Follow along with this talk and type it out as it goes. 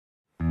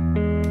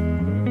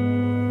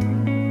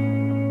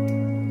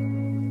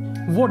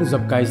What is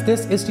up guys,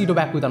 this is Tito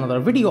back with another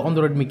video on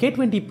the Redmi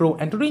K20 Pro,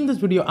 and today in this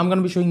video I'm going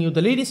to be showing you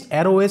the latest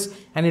ArrowOS,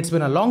 and it's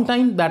been a long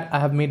time that I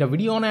have made a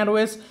video on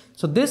ArrowOS.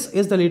 So this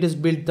is the latest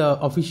build, the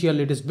official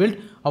latest build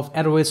of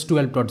ArrowOS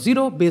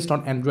 12.0 based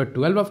on Android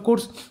 12 of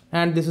course,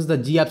 and this is the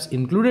GApps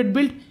included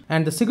build,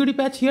 and the security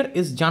patch here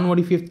is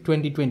January 5th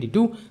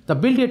 2022. The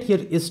build date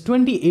here is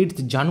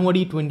 28th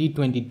January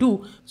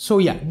 2022. So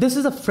yeah, this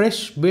is a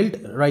fresh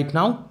build right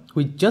now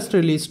which just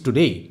released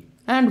today.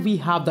 And we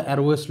have the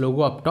ArrowOS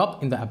logo up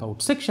top in the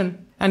About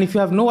section. And if you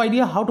have no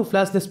idea how to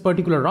flash this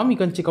particular ROM, you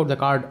can check out the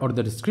card or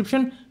the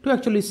description to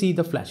actually see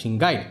the flashing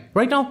guide.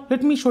 Right now,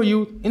 let me show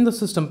you in the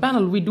system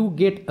panel, we do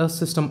get a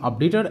system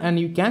updater and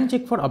you can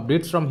check for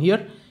updates from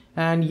here.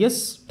 And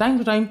yes, time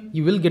to time,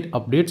 you will get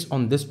updates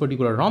on this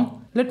particular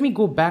ROM. Let me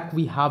go back,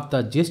 we have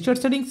the gesture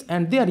settings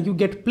and there you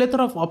get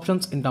plethora of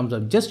options in terms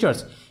of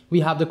gestures. We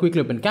have the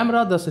quickly open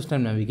camera, the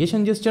system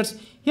navigation gestures.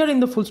 Here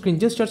in the full screen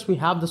gestures, we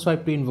have the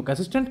swipe to invoke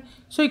assistant.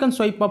 So you can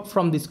swipe up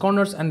from these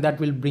corners and that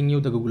will bring you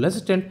the Google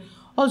Assistant.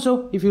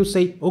 Also, if you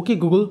say, okay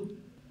Google.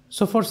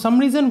 So for some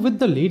reason with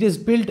the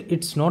latest build,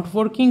 it's not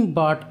working,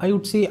 but I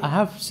would say I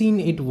have seen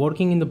it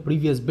working in the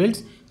previous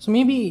builds. So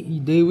maybe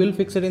they will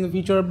fix it in the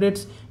future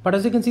updates. But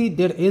as you can see,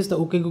 there is the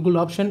okay Google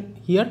option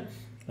here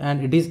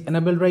and it is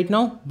enabled right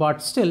now.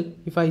 But still,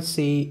 if I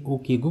say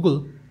okay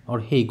Google or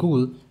hey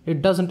Google,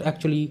 it doesn't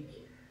actually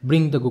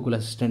bring the Google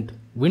Assistant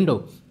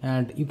window,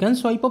 and you can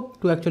swipe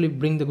up to actually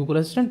bring the Google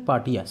Assistant,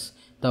 but yes,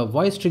 the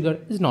voice trigger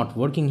is not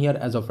working here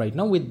as of right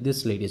now with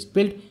this latest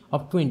build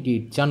of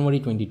 28th January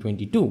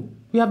 2022.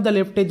 We have the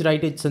left edge,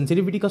 right edge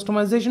sensitivity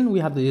customization. We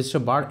have the gesture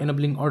bar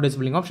enabling or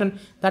disabling option.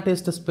 That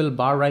is the spill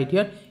bar right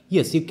here.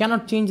 Yes, you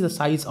cannot change the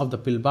size of the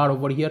pill bar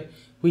over here,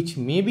 which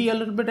may be a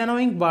little bit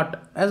annoying,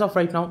 but as of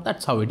right now,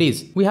 that's how it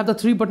is. We have the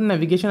 3-button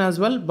navigation as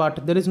well,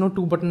 but there is no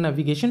 2-button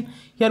navigation.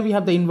 Here we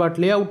have the invert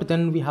layout,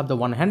 then we have the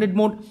one-handed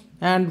mode,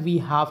 and we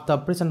have the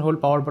press and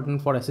hold power button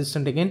for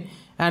assistant again,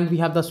 and we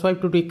have the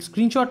swipe to take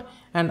screenshot,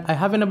 and I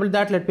have enabled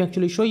that. Let me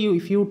actually show you.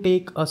 If you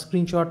take a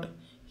screenshot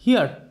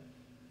here,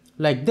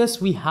 like this,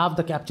 we have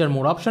the capture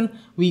mode option.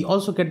 We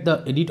also get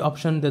the edit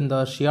option, then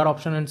the share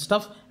option and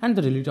stuff, and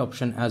the delete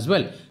option as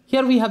well.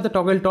 Here we have the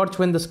toggle torch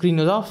when the screen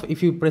is off.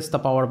 If you press the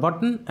power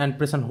button and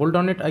press and hold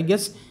on it, I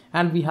guess.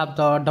 And we have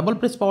the double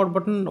press power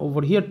button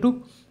over here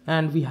too.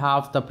 And we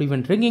have the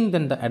prevent ringing,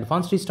 then the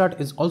advanced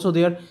restart is also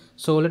there.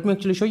 So let me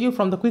actually show you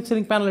from the quick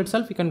setting panel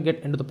itself. You can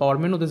get into the power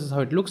menu. This is how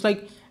it looks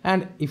like.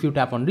 And if you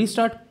tap on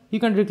restart, you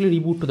can directly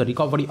reboot to the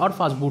recovery or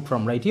fast boot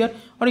from right here,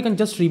 or you can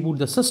just reboot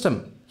the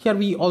system. Here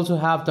we also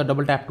have the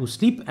double tap to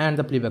sleep and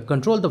the playback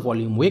control, the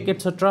volume, wake,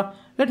 etc.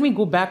 Let me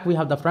go back. We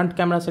have the front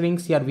camera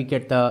settings. Here we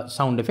get the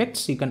sound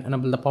effects. You can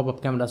enable the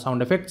pop-up camera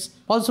sound effects.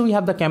 Also we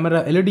have the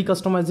camera LED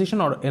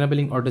customization or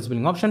enabling or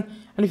disabling option.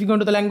 And if you go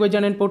into the language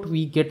and input,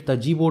 we get the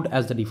Gboard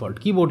as the default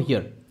keyboard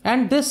here.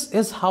 And this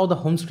is how the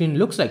home screen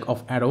looks like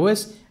of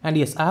ArrowOS. And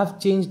yes, I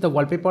have changed the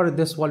wallpaper.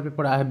 This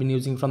wallpaper I have been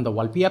using from the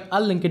Wallpy app.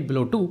 I'll link it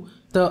below too.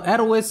 The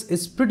ArrowOS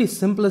is pretty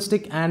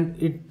simplistic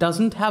and it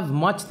doesn't have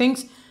much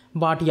things.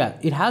 But yeah,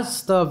 it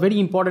has the very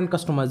important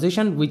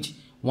customization which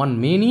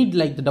one may need,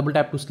 like the double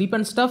tap to sleep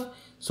and stuff.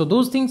 So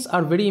those things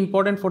are very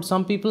important for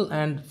some people,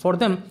 and for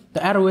them,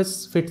 the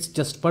ArrowOS fits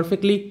just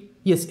perfectly.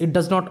 Yes, it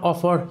does not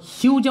offer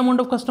huge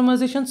amount of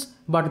customizations,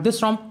 but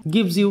this ROM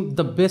gives you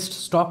the best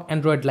stock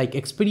Android-like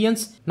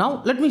experience.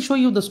 Now, let me show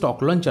you the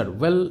stock launcher.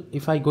 Well,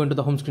 if I go into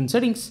the home screen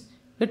settings,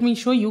 let me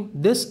show you,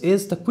 this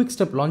is the quick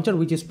step launcher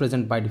which is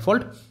present by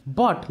default,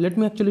 but let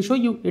me actually show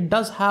you, it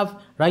does have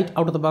right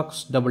out of the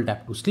box double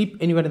tap to sleep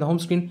anywhere in the home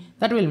screen.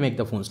 That will make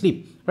the phone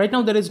sleep. Right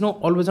now there is no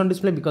always on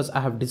display because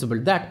I have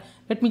disabled that.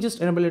 Let me just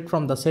enable it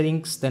from the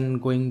settings, then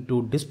going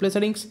to display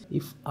settings.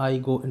 If I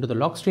go into the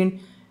lock screen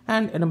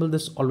and enable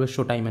this always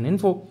show time and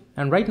info,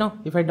 and right now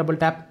if I double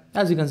tap,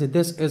 as you can see,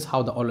 this is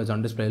how the always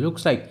on display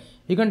looks like.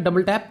 You can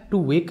double tap to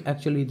wake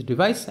actually the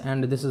device,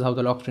 and this is how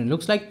the lock screen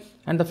looks like.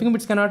 And the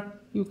fingerprint scanner,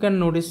 you can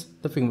notice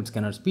the fingerprint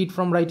scanner speed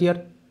from right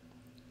here.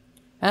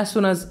 As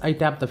soon as I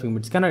tap the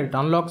fingerprint scanner, it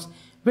unlocks.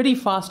 Very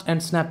fast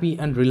and snappy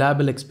and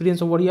reliable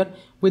experience over here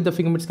with the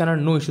fingerprint scanner.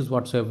 No issues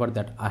whatsoever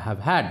that I have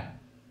had.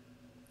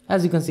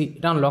 As you can see,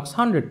 it unlocks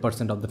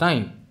 100% of the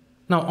time.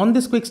 Now on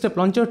this quick step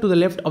launcher to the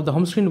left of the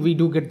home screen, we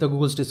do get the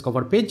Google's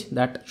Discover page.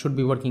 That should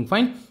be working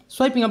fine.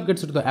 Swiping up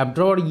gets you to the app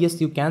drawer. Yes,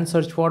 you can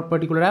search for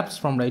particular apps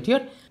from right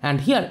here. And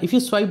here, if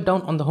you swipe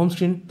down on the home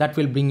screen, that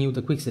will bring you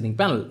the quick setting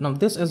panel. Now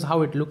this is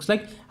how it looks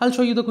like. I'll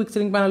show you the quick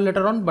setting panel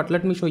later on, but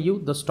let me show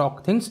you the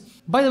stock things.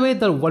 By the way,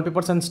 the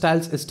wallpapers and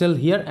styles is still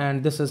here,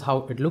 and this is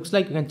how it looks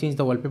like. You can change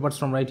the wallpapers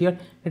from right here.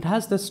 It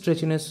has the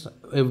stretchiness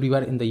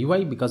everywhere in the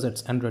UI because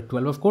it's Android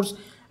 12 of course.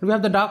 We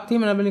have the dark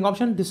theme enabling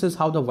option. This is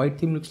how the white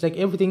theme looks like.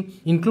 Everything,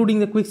 including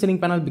the quick setting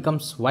panel,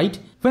 becomes white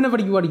whenever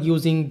you are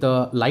using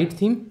the light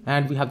theme.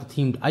 And we have the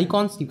themed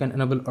icons. You can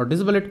enable or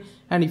disable it.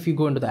 And if you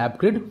go into the app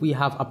grid, we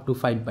have up to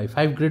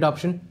 5x5 grid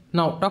option.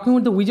 Now, talking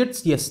about the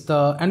widgets, yes,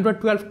 the Android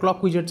 12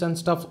 clock widgets and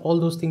stuff, all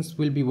those things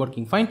will be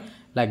working fine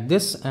like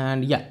this.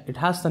 And yeah, it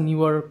has the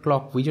newer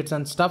clock widgets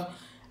and stuff.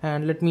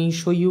 And let me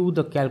show you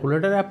the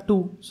calculator app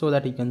too, so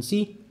that you can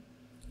see.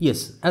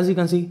 Yes, as you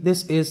can see,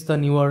 this is the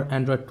newer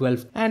Android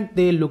 12 and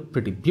they look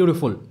pretty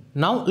beautiful.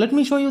 Now let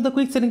me show you the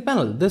quick setting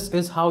panel. This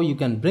is how you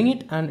can bring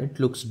it and it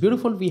looks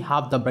beautiful. We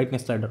have the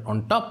brightness slider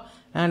on top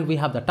and we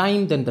have the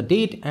time, then the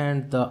date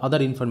and the other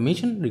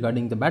information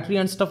regarding the battery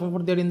and stuff over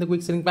there in the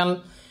quick setting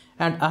panel.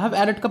 And I have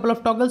added a couple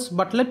of toggles,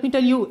 but let me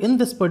tell you, in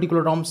this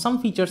particular ROM, some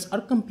features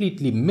are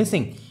completely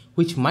missing,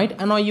 which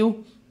might annoy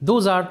you.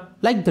 Those are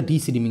like the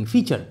DC dimming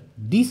feature.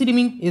 DC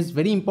dimming is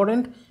very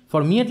important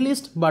for me at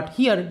least, but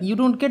here you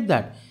don't get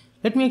that.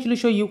 Let me actually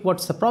show you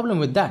what's the problem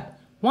with that.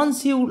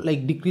 Once you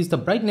decrease the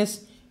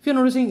brightness, if you're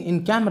noticing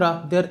in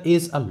camera, there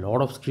is a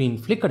lot of screen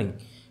flickering.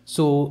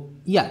 So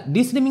yeah,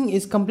 DC dimming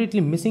is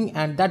completely missing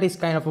and that is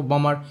kind of a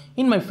bummer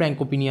in my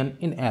frank opinion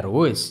in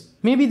ArrowOS.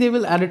 Maybe they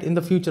will add it in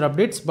the future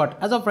updates, but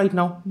as of right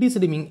now, DC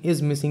dimming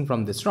is missing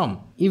from this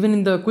ROM. Even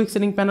in the quick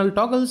setting panel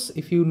toggles,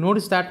 if you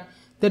notice that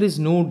there is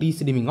no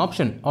DC dimming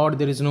option or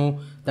there is no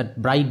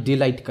that bright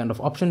daylight kind of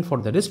option for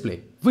the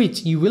display,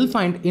 which you will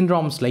find in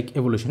ROMs like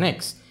Evolution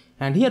X.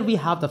 And here we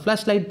have the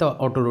flashlight, the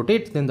auto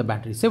rotate, then the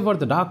battery saver,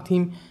 the dark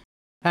theme.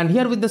 And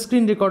here with the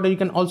screen recorder, you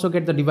can also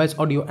get the device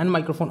audio and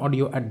microphone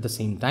audio at the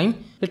same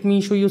time. Let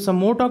me show you some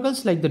more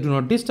toggles like the do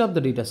not disturb,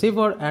 the data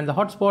saver and the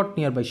hotspot,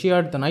 nearby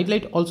shared. The night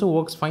light also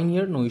works fine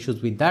here, no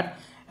issues with that.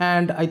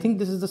 And I think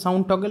this is the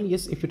sound toggle.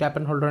 Yes, if you tap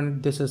and hold on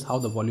it, this is how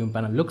the volume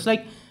panel looks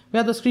like. We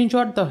have the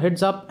screenshot, the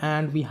heads up,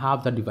 and we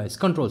have the device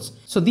controls.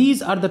 So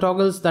these are the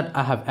toggles that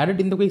I have added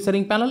in the quick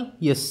setting panel.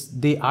 Yes,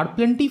 they are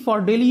plenty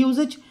for daily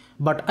usage,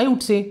 but I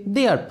would say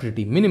they are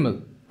pretty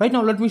minimal. Right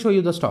now, let me show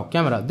you the stock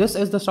camera. This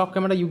is the stock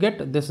camera you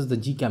get. This is the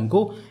Gcam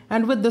Go.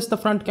 And with this, the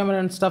front camera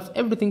and stuff,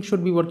 everything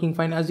should be working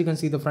fine. As you can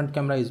see, the front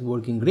camera is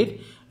working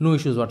great. No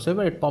issues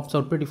whatsoever. It pops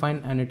out pretty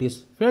fine and it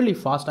is fairly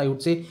fast, I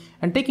would say.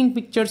 And taking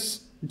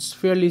pictures, it's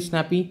fairly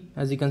snappy.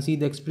 As you can see,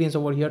 the experience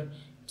over here,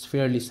 it's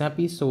fairly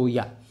snappy. So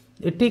yeah,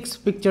 it takes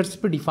pictures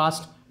pretty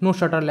fast. No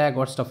shutter lag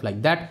or stuff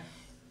like that.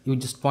 You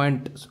just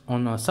point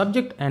on a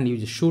subject and you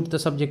just shoot the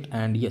subject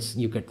and yes,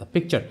 you get the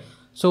picture.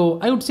 So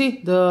I would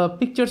say the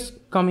pictures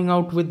coming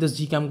out with this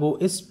Gcam Go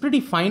is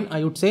pretty fine.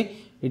 I would say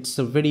it's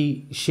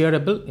very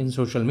shareable in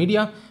social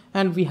media,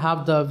 and we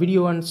have the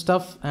video and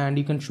stuff and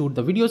you can shoot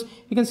the videos.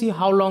 You can see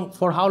how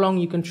long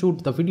you can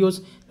shoot the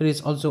videos. There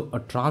is also a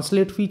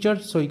translate feature,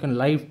 so you can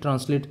live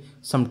translate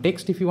some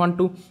text if you want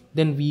to.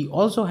 Then we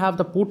also have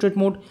the portrait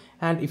mode,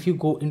 and if you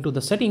go into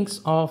the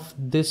settings of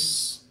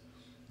this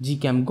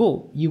Gcam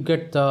Go, you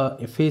get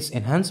the face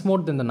enhance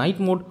mode, then the night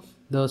mode.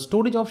 The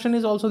storage option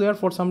is also there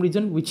for some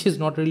reason, which is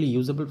not really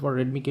usable for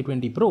Redmi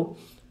K20 Pro.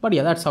 But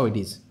yeah, that's how it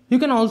is. You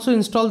can also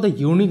install the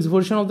Unix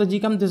version of the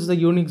Gcam. This is the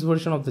Unix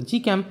version of the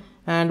Gcam.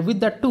 And with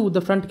that too, the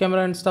front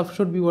camera and stuff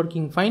should be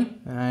working fine.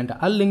 And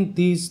I'll link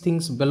these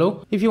things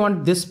below if you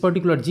want this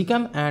particular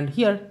Gcam. And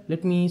here,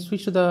 let me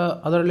switch to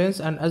the other lens.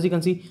 And as you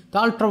can see,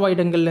 the ultra wide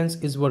angle lens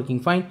is working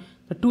fine.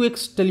 The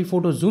 2x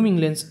telephoto zooming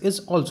lens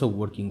is also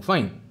working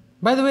fine.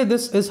 By the way,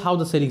 this is how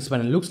the settings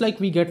panel looks like.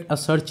 We get a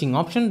searching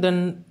option.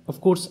 Then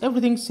of course,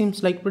 everything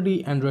seems like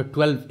pretty Android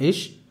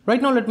 12-ish. Right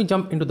now, let me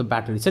jump into the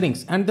battery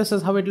settings, and this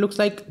is how it looks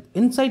like.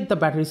 Inside the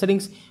battery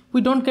settings,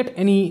 we don't get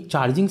any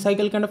charging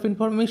cycle kind of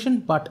information,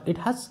 but it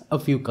has a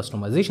few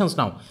customizations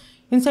now.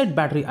 Inside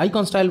battery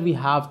icon style, we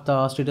have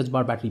the status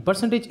bar battery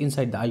percentage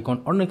inside the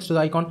icon or next to the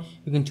icon.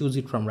 You can choose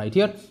it from right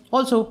here.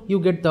 Also, you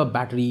get the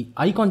battery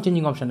icon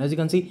changing option. As you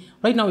can see,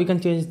 right now you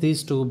can change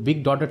this to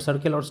big dotted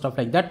circle or stuff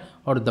like that,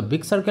 or the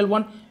big circle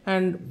one.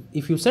 And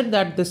if you set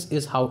that, this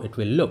is how it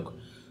will look.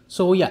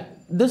 So yeah,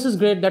 this is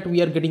great that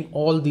we are getting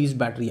all these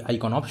battery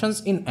icon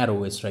options in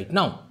ArrowOS right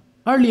now.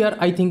 Earlier,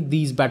 I think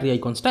these battery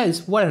icon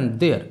styles weren't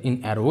there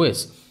in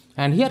ArrowOS.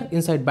 And here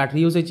inside battery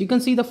usage, you can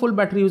see the full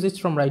battery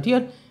usage from right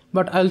here.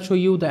 But I'll show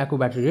you the Accu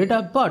battery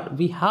data, but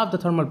we have the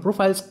thermal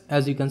profiles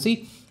as you can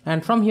see.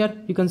 And from here,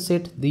 you can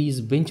set these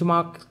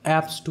benchmark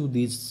apps to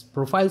these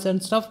profiles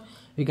and stuff.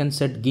 You can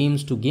set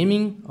games to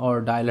gaming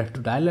or dialer to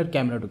dialer,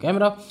 camera to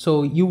camera.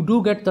 So you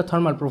do get the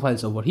thermal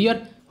profiles over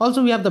here.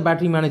 Also, we have the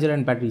battery manager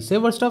and battery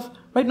saver stuff.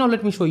 Right now,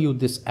 let me show you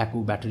this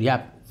Accu battery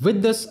app.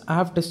 With this, I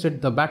have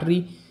tested the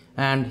battery.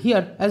 And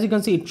here, as you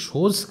can see, it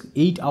shows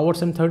 8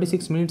 hours and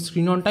 36 minutes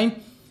screen on time.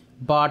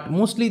 But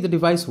mostly the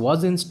device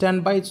was in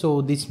standby,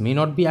 so this may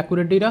not be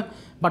accurate data,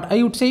 but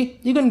I would say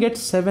you can get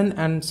 7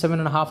 and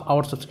 7.5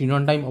 hours of screen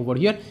on time over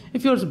here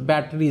if your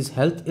battery's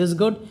health is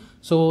good.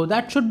 So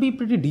that should be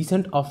pretty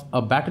decent of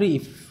a battery.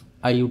 If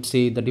I would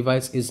say the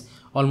device is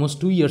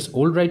almost 2 years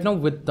old right now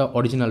with the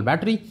original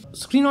battery,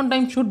 screen on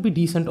time should be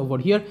decent over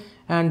here,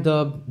 and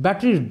the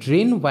battery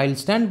drain while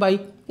standby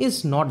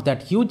is not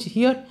that huge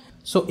here.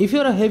 So if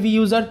you're a heavy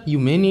user, you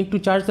may need to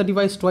charge the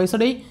device twice a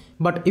day.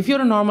 But if you're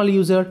a normal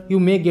user, you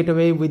may get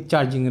away with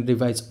charging the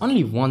device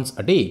only once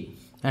a day.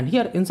 And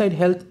here inside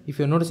health, if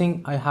you're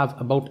noticing, I have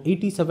about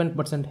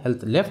 87%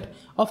 health left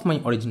of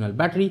my original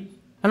battery.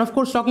 And of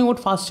course, talking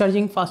about fast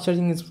charging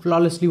is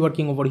flawlessly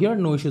working over here,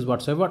 no issues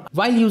whatsoever.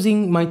 While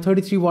using my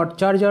 33 watt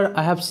charger,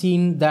 I have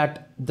seen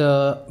that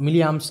the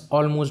milliamps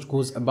almost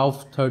goes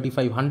above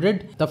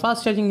 3500. The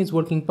fast charging is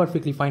working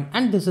perfectly fine,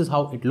 and this is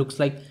how it looks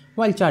like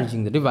while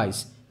charging the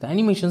device. The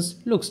animations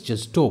looks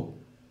just dope.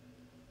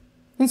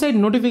 Inside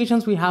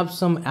notifications, we have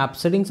some app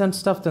settings and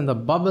stuff, then the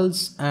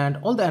bubbles and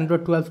all the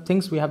Android 12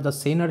 things. We have the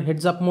Saner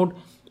heads up mode.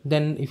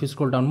 Then if you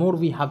scroll down more,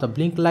 we have the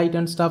blink light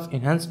and stuff,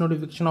 enhanced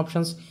notification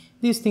options.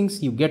 These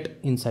things you get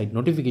inside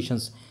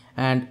notifications.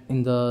 And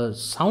in the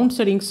sound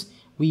settings,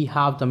 we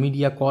have the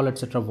media call,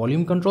 etc.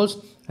 volume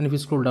controls. And if you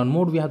scroll down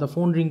more, we have the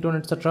phone ringtone,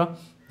 etc.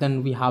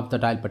 Then we have the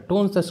dial pad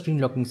tones, the screen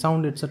locking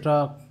sound,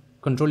 etc.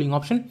 controlling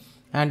option.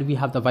 And we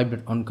have the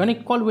vibrate on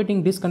connect, call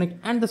waiting, disconnect,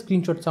 and the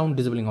screenshot sound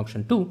disabling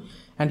option too.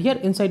 And here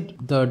inside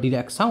the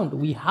direct sound,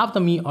 we have the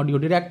Mi Audio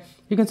Direct.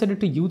 You can set it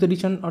to youth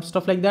edition or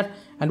stuff like that.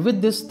 And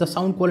with this, the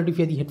sound quality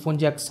via the headphone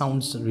jack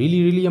sounds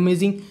really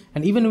amazing.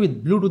 And even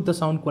with Bluetooth, the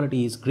sound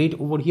quality is great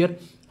over here.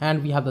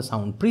 And we have the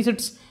sound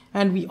presets.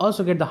 And we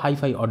also get the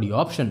hi-fi audio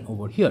option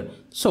over here.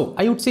 So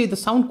I would say the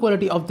sound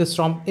quality of this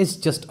ROM is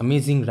just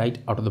amazing right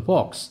out of the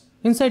box.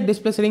 Inside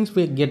display settings,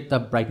 we get the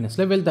brightness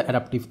level, the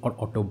adaptive or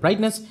auto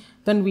brightness.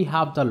 Then we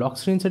have the lock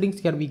screen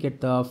settings. Here we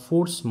get the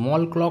force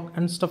small clock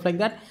and stuff like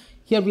that.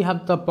 Here we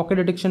have the pocket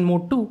detection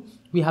mode too.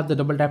 We have the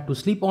double tap to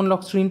sleep on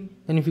lock screen.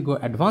 Then if you go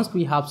advanced,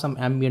 we have some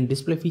ambient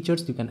display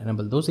features. You can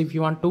enable those if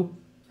you want to.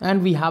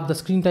 And we have the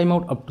screen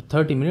timeout up to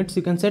 30 minutes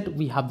you can set.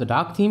 We have the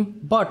dark theme.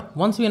 But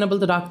once we enable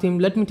the dark theme,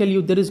 let me tell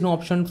you, there is no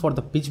option for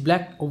the pitch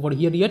black over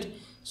here yet.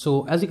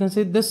 So as you can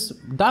see, this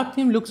dark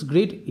theme looks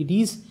great. It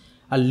is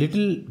a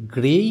little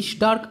grayish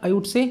dark, I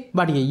would say,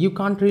 but yeah, you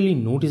can't really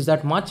notice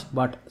that much.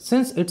 But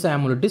since it's an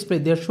AMOLED display,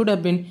 there should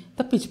have been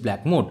the pitch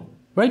black mode.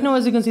 Right now,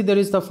 as you can see, there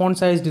is the font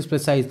size, display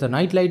size, the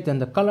night light, then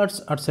the colors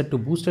are set to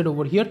boosted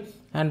over here.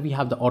 And we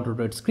have the auto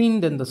red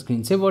screen, then the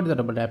screensaver, the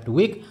double tap to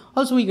wake.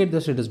 Also, we get the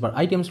status bar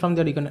items from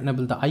there. You can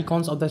enable the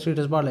icons of the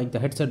status bar like the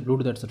headset,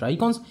 Bluetooth, etc.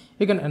 icons.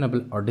 You can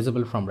enable or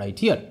disable from right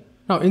here.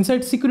 Now,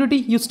 inside security,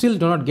 you still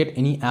do not get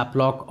any app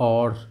lock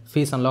or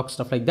face unlock,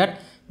 stuff like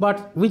that.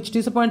 But which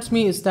disappoints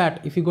me is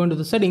that if you go into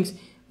the settings,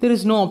 there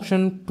is no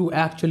option to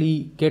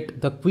actually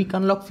get the quick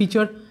unlock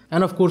feature.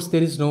 And of course,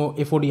 there is no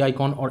FOD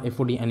icon or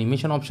FOD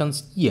animation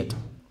options yet.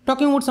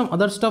 Talking about some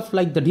other stuff,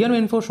 like the DRM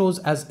info shows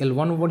as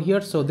L1 over here.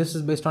 So this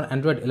is based on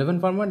Android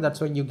 11 format. That's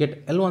why you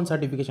get L1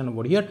 certification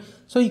over here.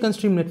 So you can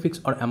stream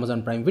Netflix or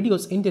Amazon Prime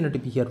videos in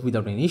 1080p here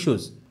without any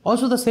issues.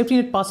 Also, the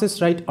SafetyNet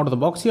passes right out of the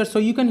box here. So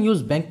you can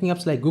use banking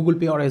apps like Google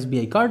Pay or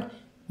SBI card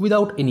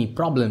without any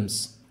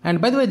problems. And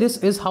by the way, this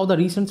is how the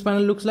recent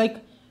panel looks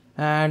like.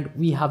 And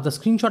we have the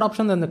screenshot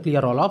option, then the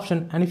clear all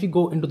option. And if you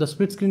go into the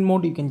split screen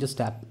mode, you can just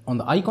tap on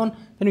the icon.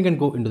 Then you can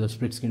go into the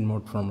split screen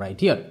mode from right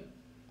here.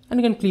 And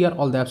you can clear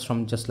all the apps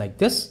from just like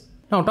this.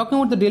 Now, talking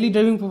about the daily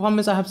driving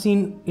performance, I have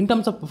seen in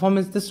terms of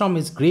performance, this ROM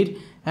is great.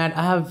 And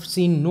I have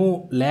seen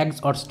no lags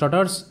or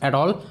stutters at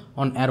all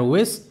on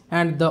ArrowOS.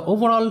 And the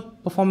overall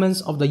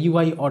performance of the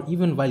UI or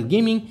even while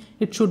gaming,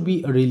 it should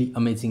be a really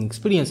amazing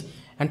experience.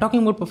 And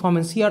talking about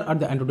performance, here are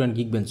the Antutu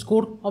Geekbench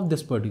score of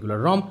this particular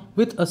ROM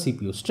with a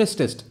CPU stress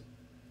test.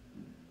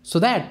 So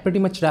that pretty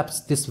much wraps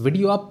this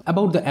video up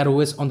about the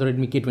ArrowOS on the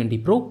Redmi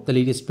K20 Pro, the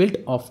latest build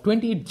of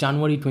 28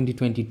 January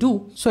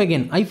 2022. So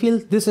again, I feel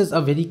this is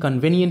a very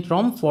convenient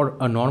ROM for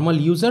a normal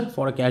user,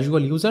 for a casual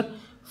user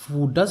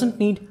who doesn't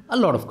need a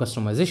lot of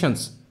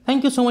customizations.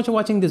 Thank you so much for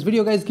watching this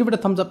video, guys. Give it a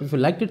thumbs up if you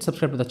liked it.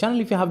 Subscribe to the channel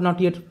if you have not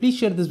yet. Please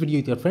share this video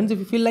with your friends if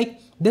you feel like.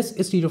 This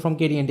is Tito from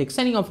KTN Tech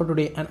signing off for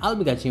today, and I'll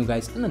be catching you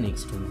guys in the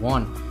next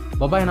one.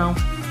 Bye bye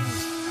now.